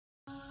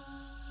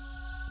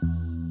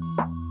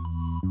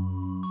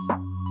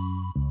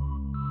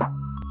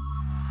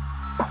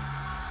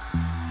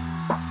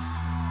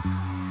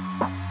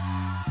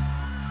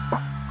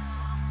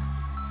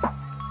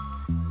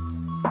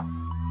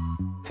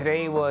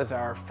Today was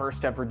our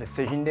first ever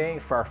decision day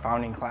for our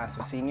founding class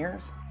of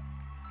seniors.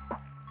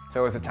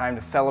 So it was a time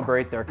to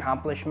celebrate their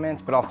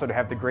accomplishments, but also to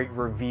have the great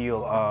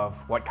reveal of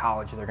what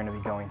college they're going to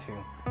be going to.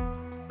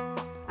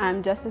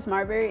 I'm Justice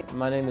Marbury.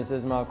 My name is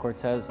Ismail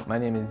Cortez. My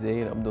name is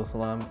Zaid Abdul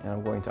Salam, and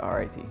I'm going to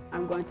RIT.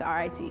 I'm going to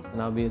RIT. And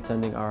I'll be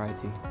attending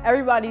RIT.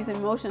 Everybody's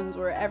emotions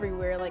were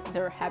everywhere. Like,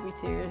 there were happy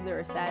tears, there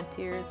were sad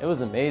tears. It was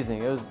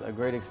amazing. It was a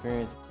great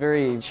experience.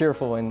 Very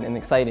cheerful and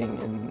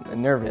exciting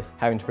and nervous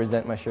having to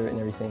present my shirt and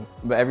everything.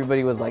 But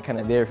everybody was like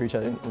kind of there for each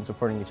other and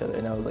supporting each other,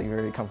 and that was like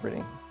very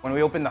comforting. When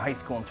we opened the high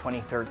school in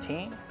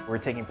 2013, we were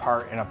taking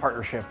part in a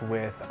partnership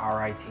with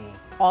RIT.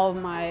 All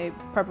of my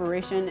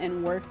preparation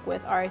and work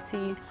with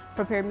RIT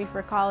prepared me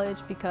for college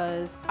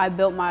because I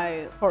built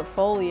my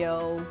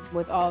portfolio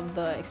with all of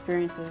the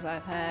experiences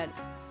I've had.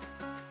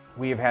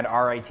 We have had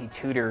RIT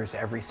tutors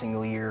every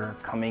single year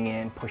coming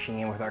in,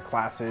 pushing in with our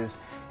classes,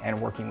 and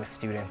working with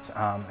students in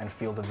a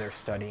field of their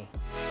study.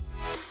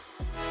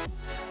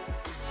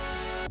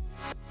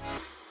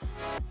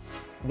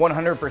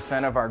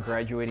 100% of our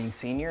graduating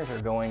seniors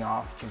are going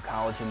off to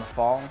college in the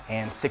fall,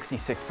 and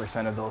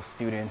 66% of those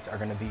students are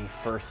going to be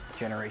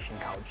first-generation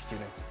college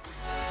students.